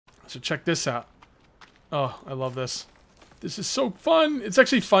So check this out. Oh, I love this. This is so fun. It's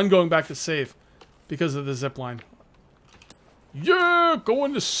actually fun going back to save because of the zip line. Yeah,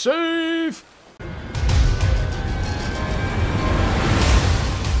 going to save.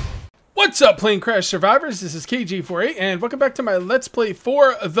 What's up, Plane Crash Survivors? This is KG48, and welcome back to my Let's Play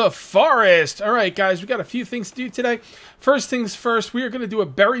for the Forest. Alright, guys, we got a few things to do today. First things first, we are going to do a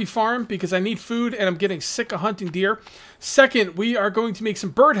berry farm because I need food and I'm getting sick of hunting deer. Second, we are going to make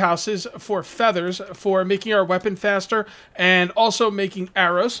some birdhouses for feathers for making our weapon faster and also making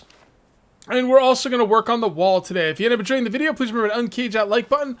arrows. And we're also going to work on the wall today. If you end up enjoying the video, please remember to uncage that like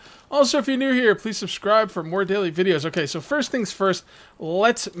button. Also, if you're new here, please subscribe for more daily videos. Okay, so first things first,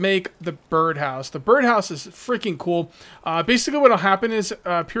 let's make the birdhouse. The birdhouse is freaking cool. Basically, what will happen is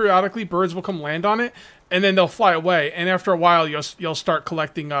periodically birds will come land on it, and then they'll fly away. And after a while, you'll start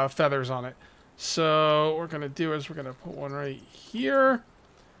collecting feathers on it. So what we're going to do is we're going to put one right here.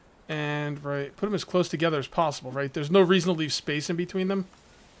 And put them as close together as possible, right? There's no reason to leave space in between them.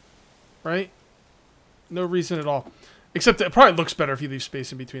 Right? No reason at all. Except that it probably looks better if you leave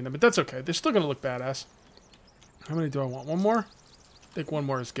space in between them. But that's okay. They're still going to look badass. How many do I want? One more? I think one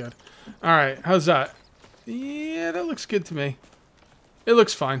more is good. Alright, how's that? Yeah, that looks good to me. It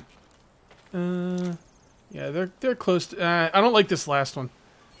looks fine. Yeah, they're close to... I don't like this last one.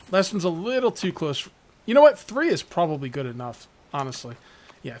 Last one's a little too close. You know what? 3 is probably good enough, honestly.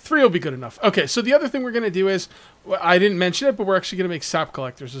 Yeah, 3 will be good enough. Okay, so the other thing we're going to do is... I didn't mention it, but we're actually going to make sap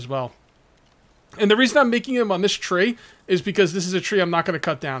collectors as well. And the reason I'm making them on this tree is because this is a tree I'm not going to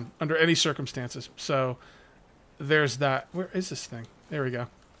cut down under any circumstances. So, there's that. Where is this thing? There we go.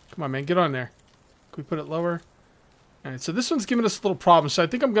 Come on, man. Get on there. Can we put it lower? Alright, so this one's giving us a little problem. So I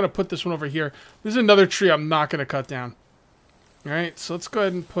think I'm going to put this one over here. This is another tree I'm not going to cut down. Alright, so let's go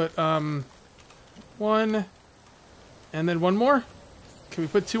ahead and put one. And then one more. Can we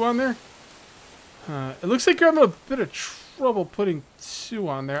put 2 on there? It looks like you're having a bit of trouble putting 2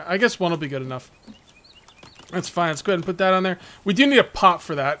 on there. I guess 1 will be good enough. That's fine. Let's go ahead and put that on there. We do need a pot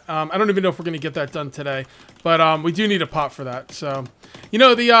for that. I don't even know if we're going to get that done today. But we do need a pot for that. So, you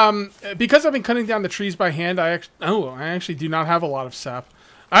know, because I've been cutting down the trees by hand, I actually do not have a lot of sap.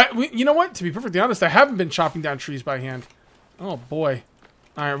 You know what? To be perfectly honest, I haven't been chopping down trees by hand. Oh, boy.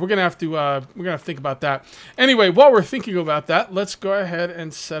 All right, we're gonna have to think about that. Anyway, while we're thinking about that, let's go ahead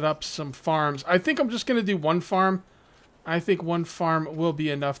and set up some farms. I think I'm just gonna do one farm. I think one farm will be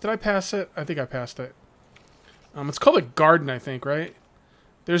enough. Did I pass it? I think I passed it. It's called a garden, I think, right?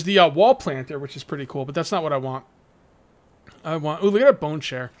 There's the wall planter, which is pretty cool, but that's not what I want. Oh, look at that bone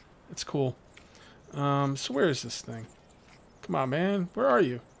chair. It's cool. So where is this thing? Come on, man. Where are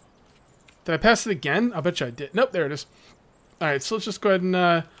you? Did I pass it again? I bet you I did. Nope, there it is. Alright, so let's just go ahead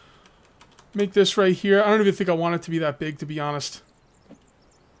and make this right here. I don't even think I want it to be that big, to be honest.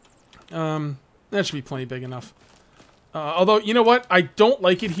 That should be plenty big enough. Although, you know what? I don't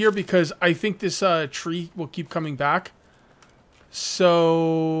like it here because I think this tree will keep coming back.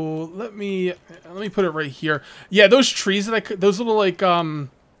 So let me put it right here. Yeah, those trees that those little like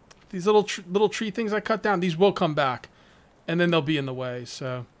these little tree things I cut down, these will come back, and then they'll be in the way.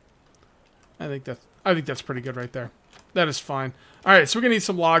 So I think that's pretty good right there. That is fine. Alright, so we're going to need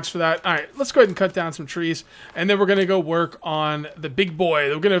some logs for that. Alright, let's go ahead and cut down some trees. And then we're going to go work on the big boy.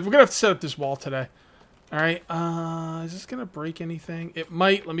 We're gonna have to set up this wall today. Alright, is this going to break anything? It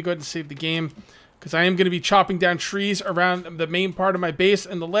might. Let me go ahead and save the game. Because I am going to be chopping down trees around the main part of my base.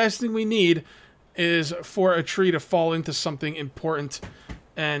 And the last thing we need is for a tree to fall into something important.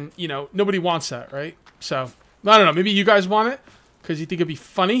 And, you know, nobody wants that, right? So, I don't know. Maybe you guys want it? Because you think it'd be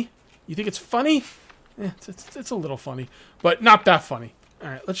funny? You think it's funny? It's a little funny, but not that funny. All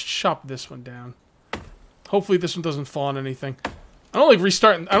right, let's chop this one down. Hopefully, this one doesn't fall on anything. I don't like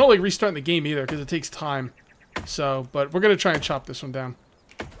restarting the game either because it takes time. So, but we're gonna try and chop this one down.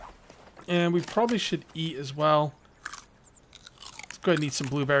 And we probably should eat as well. Let's go ahead and eat some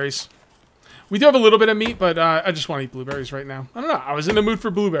blueberries. We do have a little bit of meat, but I just want to eat blueberries right now. I don't know. I was in the mood for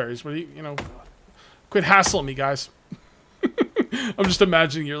blueberries. But you know, quit hassling me, guys. I'm just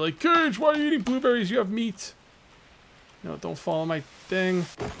imagining you're like, Cage, why are you eating blueberries? You have meat. No, don't follow my thing.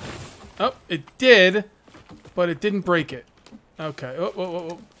 Oh, it did, but it didn't break it. Okay.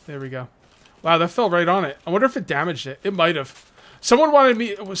 Oh. There we go. Wow, that fell right on it. I wonder if it damaged it. It might have. Someone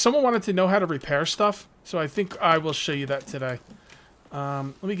wanted to know how to repair stuff, so I think I will show you that today.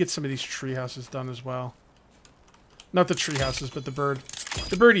 Let me get some of these tree houses done as well. Not the tree houses, but the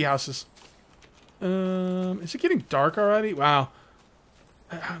birdie houses. Is it getting dark already? Wow.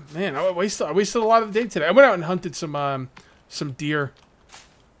 Man, I wasted a lot of the day today. I went out and hunted some deer.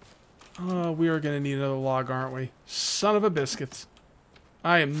 Oh, we are gonna need another log, aren't we? Son of a biscuits.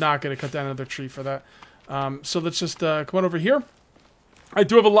 I am not going to cut down another tree for that. So let's just come on over here. I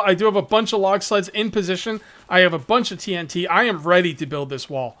do have a bunch of log sleds in position. I have a bunch of TNT. I am ready to build this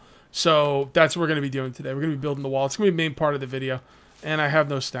wall. So that's what we're going to be doing today. We're going to be building the wall. It's going to be the main part of the video. And I have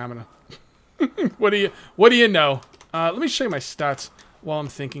no stamina. What do you know? Let me show you my stats while I'm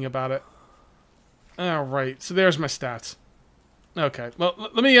thinking about it. All right. So there's my stats. Okay. Well,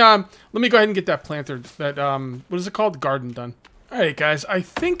 let me go ahead and get that planter, that what is it called? Garden done. All right, guys, I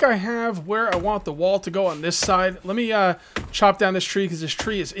think I have where I want the wall to go on this side. Let me chop down this tree because this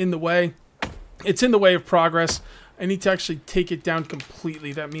tree is in the way. It's in the way of progress. I need to actually take it down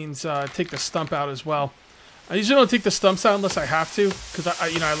completely. That means take the stump out as well. I usually don't take the stumps out unless I have to because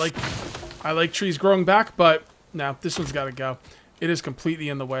I like trees growing back, but no, this one's got to go. It is completely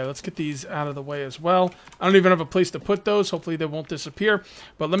in the way. Let's get these out of the way as well. I don't even have a place to put those. Hopefully they won't disappear.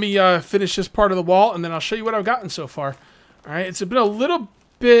 But let me finish this part of the wall, and then I'll show you what I've gotten so far. All right, it's been a little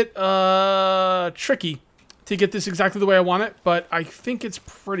bit tricky to get this exactly the way I want it, but I think it's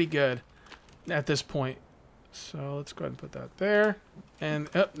pretty good at this point. So let's go ahead and put that there. And,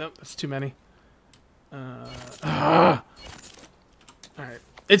 oh, no, that's too many. All right.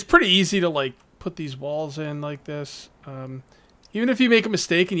 It's pretty easy to, like, put these walls in like this. Even if you make a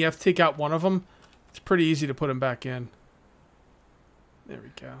mistake and you have to take out one of them, it's pretty easy to put them back in. There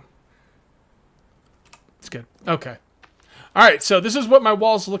we go. It's good. Okay. All right, so this is what my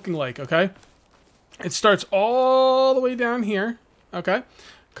wall's looking like, okay? It starts all the way down here, okay?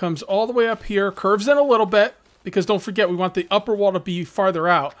 Comes all the way up here, curves in a little bit, because don't forget, we want the upper wall to be farther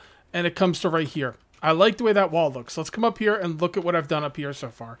out, and it comes to right here. I like the way that wall looks. Let's come up here and look at what I've done up here so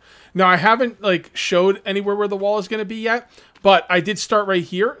far. Now, I haven't, like, showed anywhere where the wall is going to be yet, but I did start right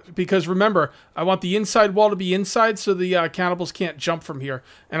here, because remember, I want the inside wall to be inside so the cannibals can't jump from here,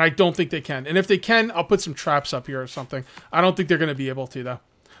 and I don't think they can. And if they can, I'll put some traps up here or something. I don't think they're going to be able to, though.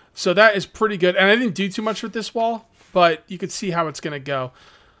 So that is pretty good, and I didn't do too much with this wall, but you could see how it's going to go.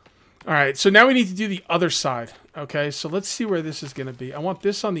 All right, so now we need to do the other side, okay? So let's see where this is going to be. I want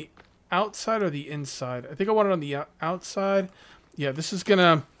this on the outside or the inside? I think I want it on the outside. Yeah, this is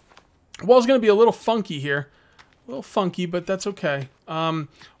gonna... wall's gonna be a little funky here. A little funky, but that's okay. Where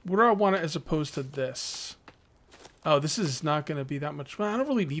do I want it as opposed to this? Oh, this is not gonna be that much... well, I don't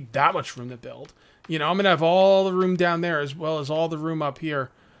really need that much room to build. You know, I'm gonna have all the room down there as well as all the room up here.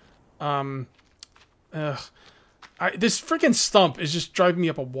 This freaking stump is just driving me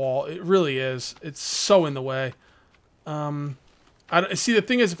up a wall. It really is. It's so in the way. See, the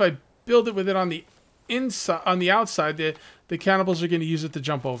thing is, if I build it with it on the inside, on the outside, the cannibals are going to use it to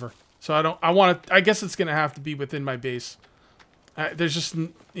jump over. So I guess it's going to have to be within my base. There's just,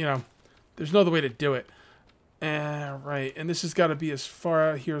 you know, there's no other way to do it. Right, and this has got to be as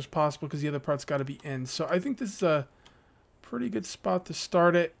far out here as possible because the other part's got to be in. So I think this is a pretty good spot to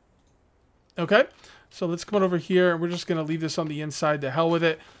start it. Okay, so let's come on over here. We're just going to leave this on the inside. To hell with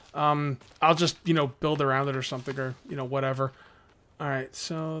it. I'll just, you know, build around it or something, or, you know, whatever. All right,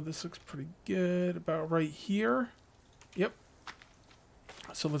 so this looks pretty good about right here. Yep.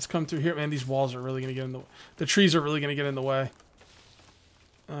 So let's come through here. Man, these walls are really going to get in the trees are really going to get in the way.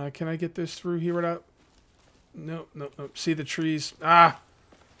 Can I get this through here without... Nope, nope, nope. See the trees? Ah!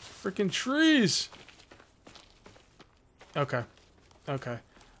 Freaking trees! Okay. Okay.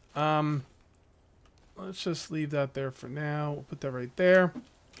 Let's just leave that there for now. We'll put that right there.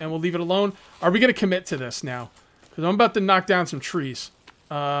 And we'll leave it alone. Are we going to commit to this now? Because I'm about to knock down some trees.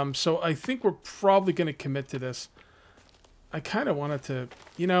 So I think we're probably going to commit to this. I kind of want it to,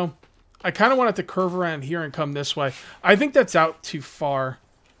 you know... I kind of want it to curve around here and come this way. I think that's out too far.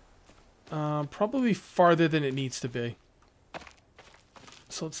 Probably farther than it needs to be.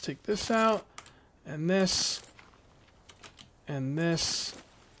 So let's take this out. And this. And this.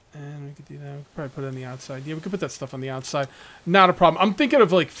 And we could do that. We could probably put it on the outside. Yeah, we could put that stuff on the outside. Not a problem. I'm thinking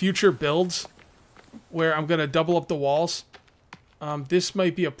of like future builds where I'm going to double up the walls. This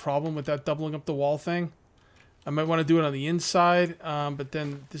might be a problem with that doubling up the wall thing. I might want to do it on the inside, but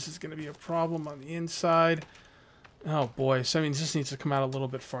then this is going to be a problem on the inside. Oh boy, so I mean, this needs to come out a little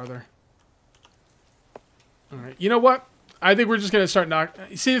bit farther. All right, you know what? I think we're just going to start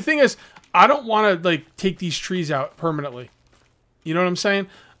knocking. See, the thing is, I don't want to like take these trees out permanently. You know what I'm saying?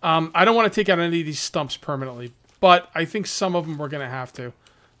 I don't want to take out any of these stumps permanently, but I think some of them we're going to have to.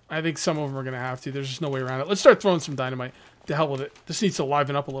 I think some of them are going to have to. There's just no way around it. Let's start throwing some dynamite. To hell with it. This needs to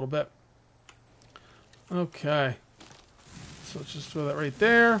liven up a little bit. Okay. So let's just throw that right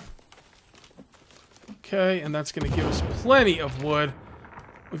there. Okay, and that's going to give us plenty of wood.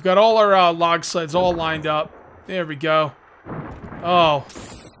 We've got all our log sleds all lined up. There we go. Oh,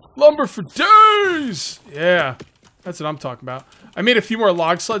 lumber for days! Yeah, that's what I'm talking about. I made a few more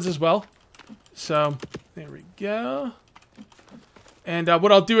log sleds as well. So, there we go. And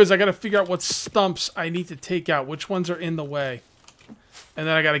what I'll do is I got to figure out what stumps I need to take out. Which ones are in the way. And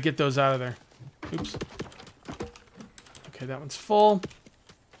then I got to get those out of there. Oops. Okay, that one's full.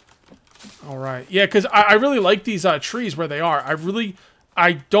 All right. Yeah, because I really like these trees where they are.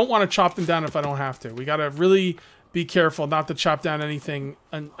 I don't want to chop them down if I don't have to. We got to really be careful not to chop down anything,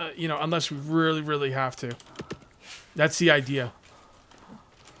 you know, unless we really, really have to. That's the idea.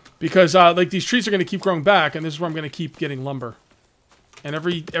 Because, like, these trees are going to keep growing back, and this is where I'm going to keep getting lumber. And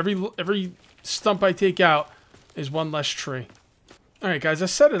every stump I take out is one less tree. All right, guys, I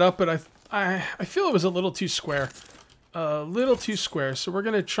set it up, but I feel it was a little too square. A little too square, so we're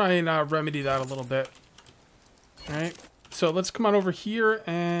going to try and remedy that a little bit. All right, so let's come on over here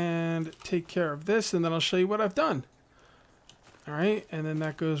and take care of this, and then I'll show you what I've done. All right, and then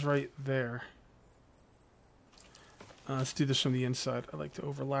that goes right there. Let's do this from the inside. I like to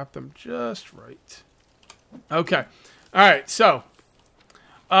overlap them just right. Okay. All right, so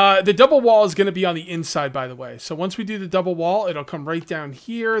the double wall is going to be on the inside, by the way. So once we do the double wall, it'll come right down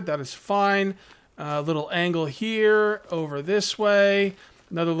here. That is fine. Little angle here, over this way.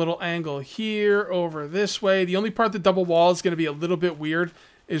 Another little angle here, over this way. The only part the double wall is going to be a little bit weird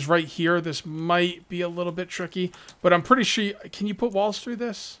is right here. This might be a little bit tricky, but I'm pretty sure... Can you put walls through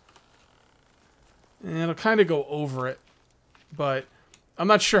this? And it'll kind of go over it, but I'm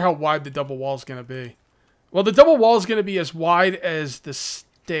not sure how wide the double wall is going to be. Well, the double wall is going to be as wide as the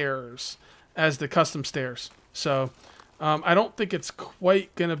stairs, as the custom stairs. So I don't think it's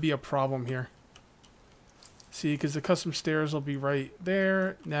quite going to be a problem here. See, because the custom stairs will be right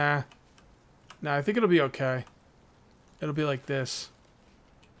there. Nah, I think it'll be okay. It'll be like this,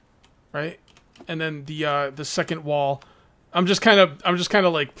 right? And then the second wall. I'm just kind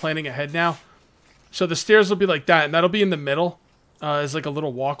of like planning ahead now. So the stairs will be like that, and that'll be in the middle as like a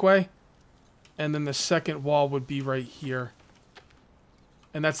little walkway. And then the second wall would be right here.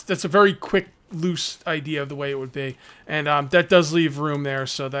 And that's a very quick, loose idea of the way it would be. And that does leave room there,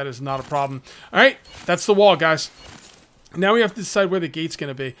 so that is not a problem. All right, that's the wall, guys. Now we have to decide where the gate's going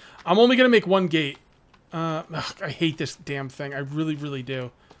to be. I'm only going to make one gate. Ugh, I hate this damn thing. I really, really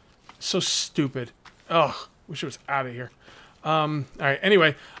do. So stupid. Ugh, wish it was out of here. All right,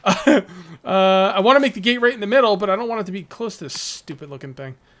 anyway. I want to make the gate right in the middle, but I don't want it to be close to this stupid looking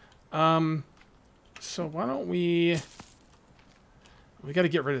thing. So why don't we... We got to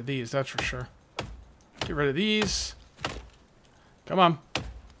get rid of these, that's for sure. Get rid of these. Come on.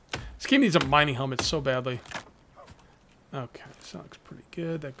 This game needs a mining helmet so badly. Okay, so that looks pretty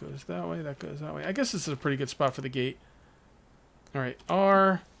good. That goes that way, that goes that way. I guess this is a pretty good spot for the gate. All right,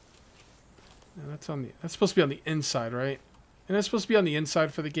 R. No, that's supposed to be on the inside, right? And that's supposed to be on the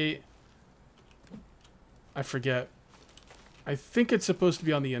inside for the gate. I forget. I think it's supposed to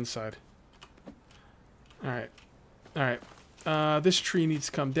be on the inside. All right. All right. This tree needs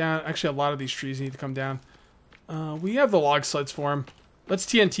to come down. Actually, a lot of these trees need to come down. We have the log sleds for them. Let's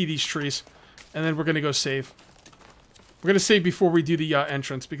TNT these trees, and then we're going to go save. We're going to save before we do the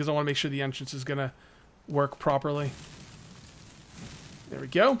entrance, because I want to make sure the entrance is going to work properly. There we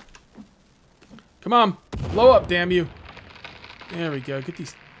go. Come on. Blow up, damn you. There we go. Get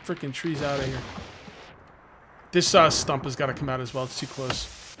these freaking trees out of here. This stump has got to come out as well. It's too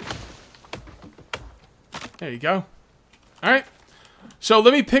close. There you go. All right. So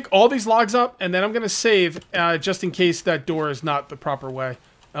let me pick all these logs up, and then I'm going to save just in case that door is not the proper way.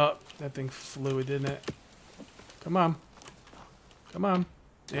 Oh, that thing flew, didn't it? Come on. Come on.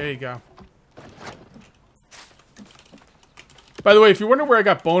 There you go. By the way, if you're wondering where I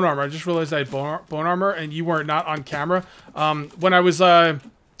got bone armor, I just realized I had bone armor, and you were not on camera. When I was, what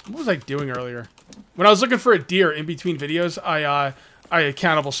was I doing earlier? When I was looking for a deer in between videos, I had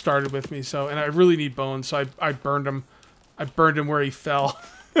cannibal started with me, so, and I really need bones, so I burned him. I burned him where he fell.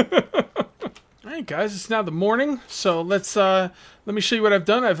 Alright guys, it's now the morning, so let me show you what I've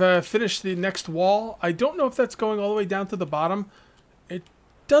done. I've finished the next wall. I don't know if that's going all the way down to the bottom. It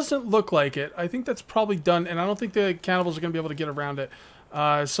doesn't look like it. I think that's probably done, and I don't think the cannibals are going to be able to get around it.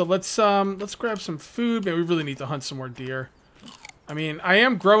 So let's grab some food. Man, we really need to hunt some more deer. I mean, I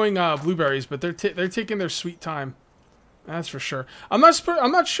am growing blueberries, but they're taking their sweet time. That's for sure. I'm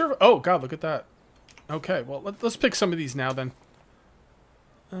not sure. Oh God, look at that. Okay, well let's pick some of these now then.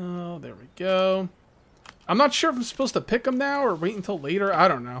 Oh, there we go. I'm not sure if I'm supposed to pick them now or wait until later. I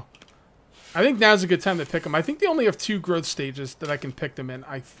don't know. I think now's a good time to pick them. I think they only have 2 growth stages that I can pick them in.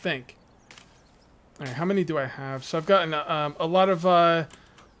 I think. All right, how many do I have? So I've gotten a lot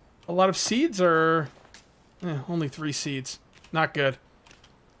of seeds, or only 3 seeds. Not good.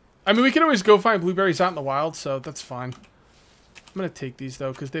 I mean, we can always go find blueberries out in the wild, so that's fine. I'm going to take these,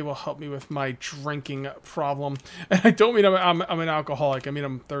 though, because they will help me with my drinking problem. And I don't mean I'm an alcoholic. I mean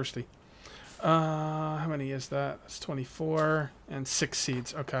I'm thirsty. How many is that? That's 24 and 6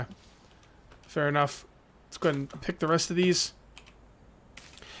 seeds. Okay. Fair enough. Let's go ahead and pick the rest of these.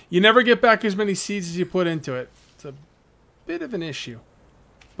 You never get back as many seeds as you put into it. It's a bit of an issue.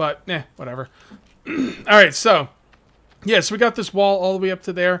 But, whatever. Alright, so. Yeah, so we got this wall all the way up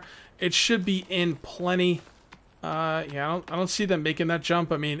to there. It should be in plenty. Yeah, I don't see them making that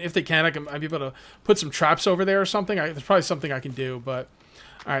jump. I mean, if they can, I'd be able to put some traps over there or something. There's probably something I can do, but...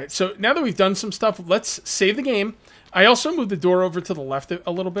 Alright, so now that we've done some stuff, let's save the game. I also moved the door over to the left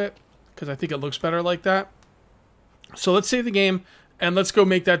a little bit, because I think it looks better like that. So let's save the game, and let's go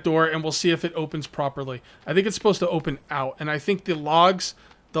make that door, and we'll see if it opens properly. I think it's supposed to open out, and I think the log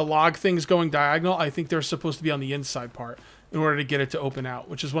things going diagonal, I think they're supposed to be on the inside part in order to get it to open out,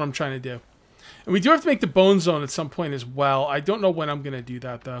 which is what I'm trying to do. And we do have to make the bone zone at some point as well. I don't know when I'm going to do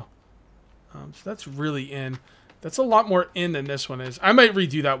that, though. So that's really in. That's a lot more in than this one is. I might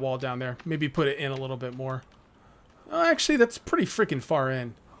redo that wall down there. Maybe put it in a little bit more. Actually, that's pretty freaking far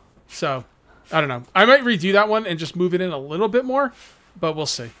in. So, I don't know. I might redo that one and just move it in a little bit more. But we'll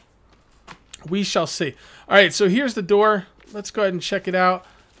see. We shall see. Alright, so here's the door. Let's go ahead and check it out.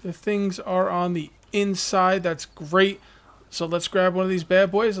 The things are on the inside. That's great. So let's grab one of these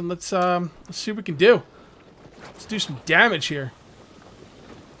bad boys and let's see what we can do. Let's do some damage here.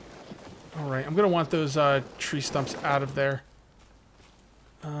 Alright, I'm going to want those tree stumps out of there.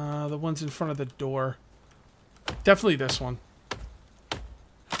 The ones in front of the door. Definitely this one.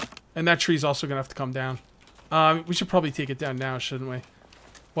 And that tree's also going to have to come down. We should probably take it down now, shouldn't we?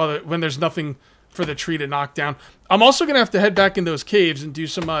 Well, when there's nothing for the tree to knock down. I'm also going to have to head back in those caves and do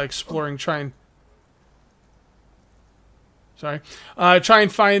some exploring, try and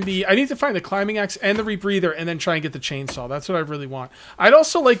find the... I need to find the climbing axe and the rebreather and then try and get the chainsaw. That's what I really want. I'd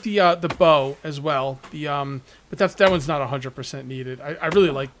also like the bow as well. But that one's not 100% needed. I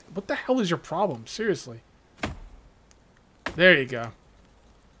really like... What the hell is your problem? Seriously. There you go.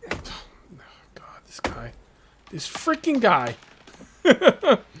 Oh, God, this guy. This freaking guy. I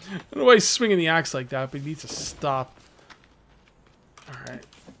don't know why he's swinging the axe like that, but he needs to stop. Alright.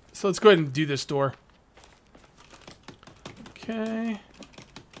 So let's go ahead and do this door. Okay.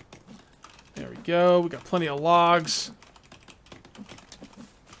 There we go. We got plenty of logs.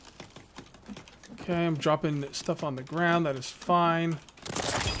 Okay, I'm dropping stuff on the ground. That is fine.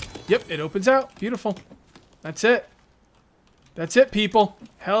 Yep, it opens out. Beautiful. That's it. That's it, people.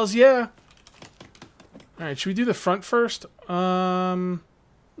 Hells yeah. Alright, should we do the front first? Doesn't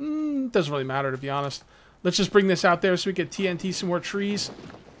really matter, to be honest. Let's just bring this out there so we can TNT some more trees.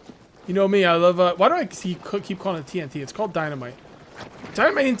 You know me, I love... why do I keep calling it TNT? It's called dynamite.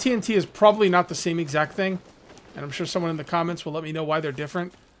 Dynamite and TNT is probably not the same exact thing. And I'm sure someone in the comments will let me know why they're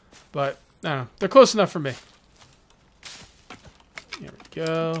different. But, I don't know. They're close enough for me. There we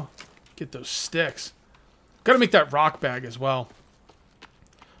go. Get those sticks. Gotta make that rock bag as well.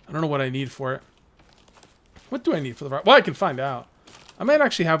 I don't know what I need for it. What do I need for the rock? Well, I can find out. I might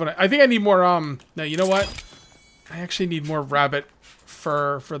actually have one. I think I need more, no, you know what? I actually need more rabbit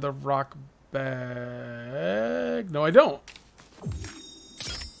fur for the rock bag. No, I don't.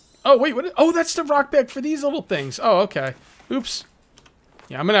 Oh, wait, what? Oh, that's the rock bag for these little things. Oh, okay. Oops.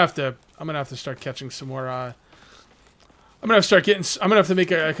 Yeah, I'm gonna have to start catching some more, I'm gonna have to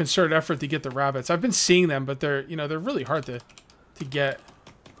make a concerted effort to get the rabbits. I've been seeing them, but they're really hard to get.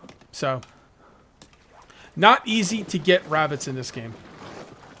 So, not easy to get rabbits in this game.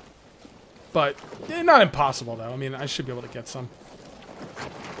 But, not impossible, though. I mean, I should be able to get some.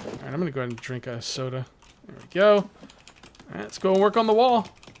 Alright, I'm going to go ahead and drink a soda. There we go. Alright, let's go and work on the wall.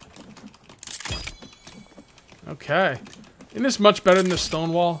 Okay. Isn't this much better than the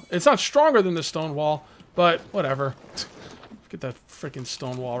stone wall? It's not stronger than the stone wall, but whatever. Get that freaking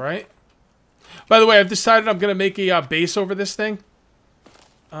stone wall, right? By the way, I've decided I'm going to make a base over this thing.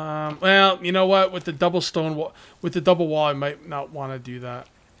 Well, you know what? With the double stone wall, with the double wall, I might not want to do that.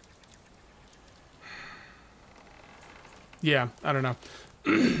 Yeah, I don't know.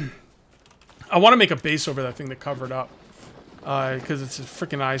 I want to make a base over that thing to cover it up. Because it's a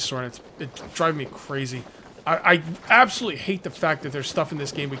freaking eyesore and it's driving me crazy. I absolutely hate the fact that there's stuff in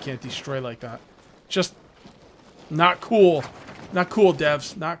this game we can't destroy like that. Just not cool. Not cool,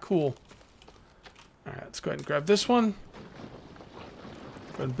 devs. Not cool. Alright, let's go ahead and grab this one.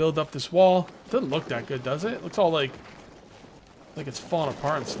 Go ahead and build up this wall. Doesn't look that good, does it? It looks all like it's falling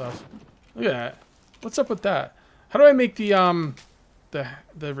apart and stuff. Look at that. What's up with that? How do I make the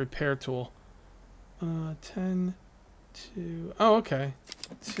repair tool? 10, 2... Oh, okay.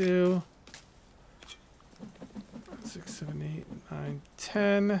 2... 6, 7, 8, 9,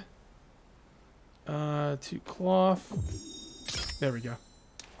 10. 2 cloth. There we go.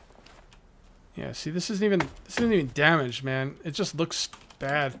 Yeah, see, this isn't even damaged, man. It just looks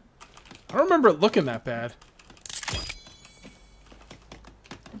bad. I don't remember it looking that bad.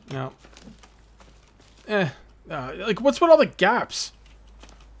 No. Like, what's with all the gaps?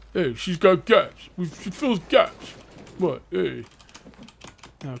 Hey, she's got gaps. She fills gaps. What? Hey.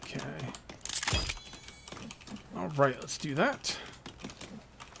 Okay. Alright, let's do that.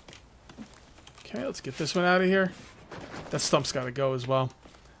 Okay, let's get this one out of here. That stump's got to go as well.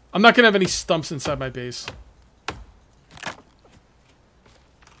 I'm not going to have any stumps inside my base.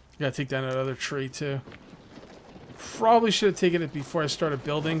 Gotta take down another tree, too. Probably should have taken it before I started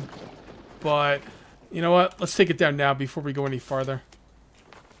building. But, you know what? Let's take it down now before we go any farther.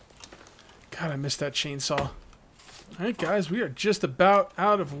 God, I missed that chainsaw. Alright, guys, we are just about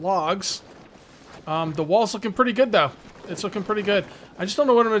out of logs. The wall's looking pretty good, though. It's looking pretty good. I just don't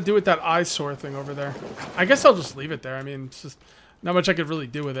know what I'm going to do with that eyesore thing over there. I guess I'll just leave it there. I mean, it's just not much I could really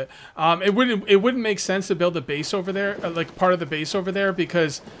do with it. It wouldn't make sense to build a base over there, like part of the base over there,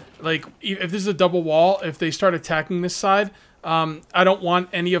 because like if this is a double wall, if they start attacking this side, I don't want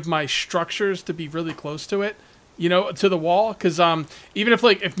any of my structures to be really close to it, you know, to the wall, because even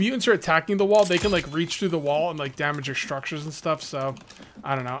if mutants are attacking the wall, they can like reach through the wall and like damage your structures and stuff. So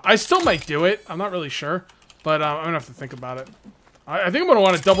I don't know. I still might do it. I'm not really sure, but I'm gonna have to think about it. I think I'm going to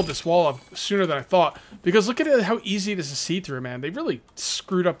want to double this wall up sooner than I thought. Because look at it, how easy it is to see through, man. They really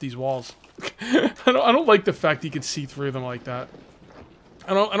screwed up these walls. I don't like the fact you can see through them like that.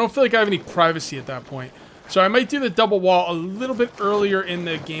 I don't feel like I have any privacy at that point. So I might do the double wall a little bit earlier in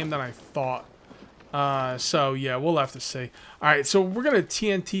the game than I thought. So yeah, we'll have to see. Alright, so we're going to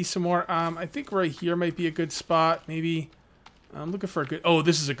TNT some more. I think right here might be a good spot. Maybe. I'm looking for a good... Oh,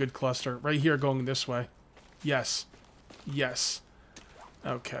 this is a good cluster. Right here going this way. Yes. Yes.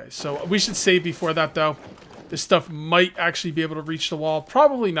 Okay, so we should save before that, though. This stuff might actually be able to reach the wall.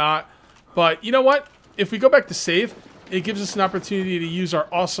 Probably not. But you know what? If we go back to save, it gives us an opportunity to use our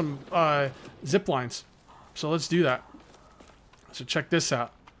awesome zip lines. So let's do that. So check this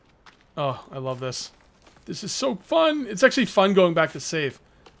out. Oh, I love this. This is so fun. It's actually fun going back to save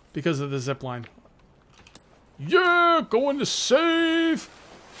because of the zip line. Yeah, going to save.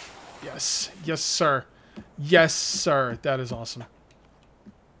 Yes. Yes, sir. Yes, sir. That is awesome.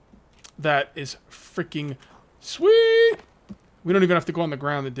 That is freaking sweet. We don't even have to go on the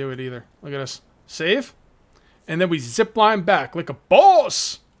ground to do it either. Look at us. Save. And then we zip line back like a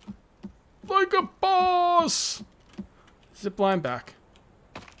boss. Like a boss. Zip line back.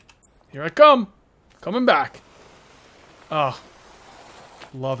 Here I come. Coming back. Oh.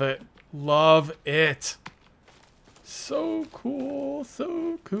 Love it. Love it. So cool.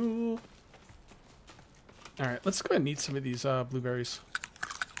 So cool. Alright, let's go ahead and eat some of these blueberries.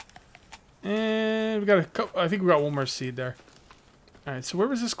 And we got a couple, I think we got one more seed there. Alright, so where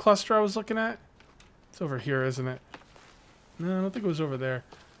was this cluster I was looking at? It's over here, isn't it? No, I don't think it was over there.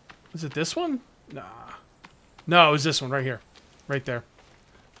 Was it this one? Nah. No, it was this one right here. Right there.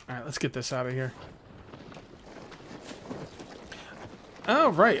 Alright, let's get this out of here. Oh,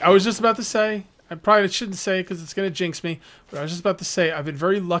 right. I was just about to say, I probably shouldn't say because it's going to jinx me, but I was just about to say I've been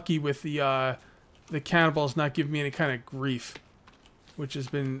very lucky with the cannibals not giving me any kind of grief, which has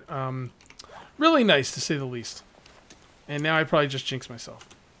been really nice to say the least. And now I probably just jinxed myself.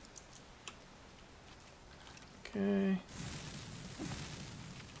 Okay.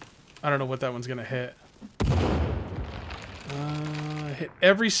 I don't know what that one's going to hit. Hit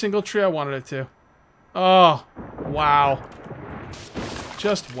every single tree I wanted it to. Oh, wow.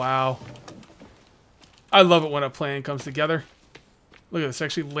 Just wow. I love it when a plan comes together. Look at this.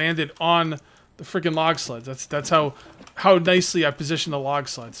 Actually landed on the freaking log sleds. That's how nicely I positioned the log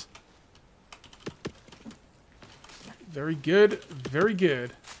sleds. Very good. Very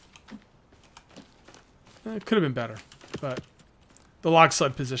good. It could have been better, but the log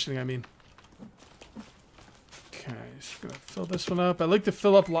sled positioning, I mean. Okay, just gonna fill this one up. I like to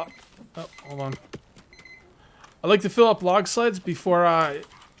fill up log. Oh, hold on. I like to fill up log sleds before I.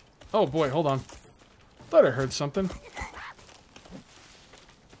 Oh boy, hold on. Thought I heard something.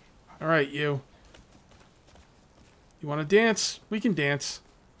 All right, you. You want to dance? We can dance.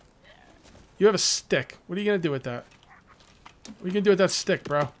 You have a stick. What are you gonna do with that? What are you gonna do with that stick,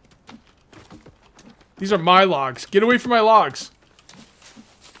 bro? These are my logs. Get away from my logs.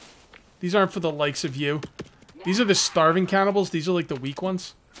 These aren't for the likes of you. These are the starving cannibals. These are like the weak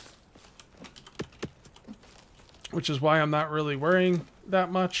ones. Which is why I'm not really worrying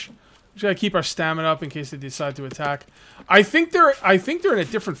that much. We just gotta keep our stamina up in case they decide to attack. I think they're in a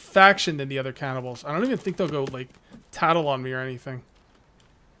different faction than the other cannibals. I don't even think they'll go like tattle on me or anything.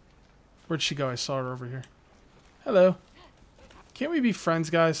 Where'd she go? I saw her over here. Hello. Can't we be friends,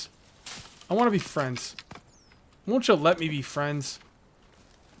 guys? I want to be friends. Won't you let me be friends?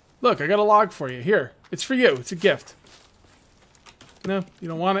 Look, I got a log for you. Here. It's for you. It's a gift. No, you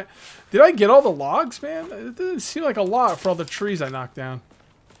don't want it? Did I get all the logs, man? It didn't seem like a lot for all the trees I knocked down.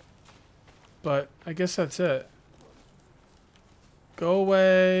 But I guess that's it. Go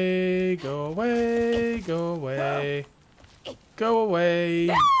away. Go away. Go away. Go away,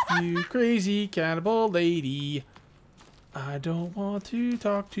 you crazy cannibal lady. I don't want to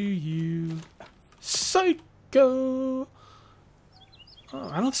talk to you. Psycho. Oh,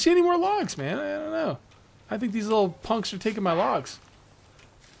 I don't see any more logs, man. I don't know. I think these little punks are taking my logs.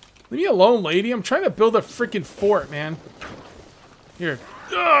 Leave me alone, lady. I'm trying to build a freaking fort, man. Here.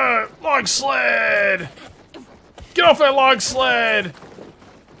 Log sled! Get off my log sled!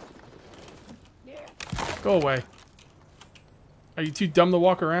 Go away. Are you too dumb to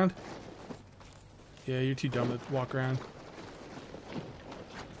walk around? Yeah, you're too dumb to walk around.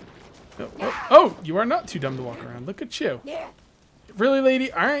 Oh, you are not too dumb to walk around. Look at you. Really,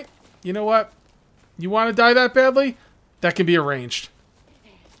 lady? Alright. You know what? You want to die that badly? That can be arranged.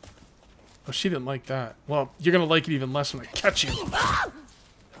 Oh, she didn't like that. Well, you're going to like it even less when I catch you.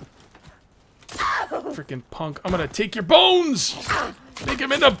 Freaking punk. I'm going to take your bones! Make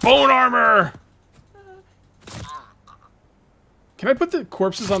them into bone armor! Can I put the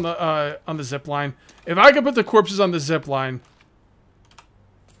corpses on the zip line? If I could put the corpses on the zip line.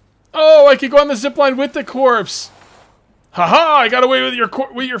 Oh, I could go on the zip line with the corpse. Haha! I got away with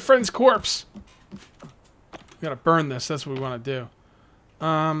your friend's corpse. We gotta burn this. That's what we want to do.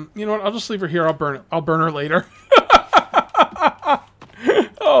 You know what? I'll just leave her here. I'll burn it. I'll burn her later.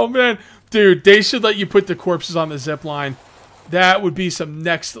 Oh man, dude, they should let you put the corpses on the zip line. That would be some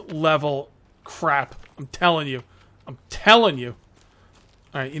next level crap. I'm telling you. I'm telling you.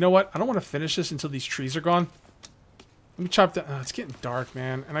 Alright, you know what? I don't want to finish this until these trees are gone. Let me chop that. Oh, it's getting dark,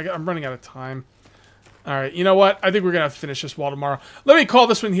 man. And I'm running out of time. Alright, you know what? I think we're going to finish this wall tomorrow. Let me call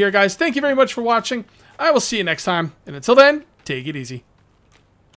this one here, guys. Thank you very much for watching. I will see you next time. And until then, take it easy.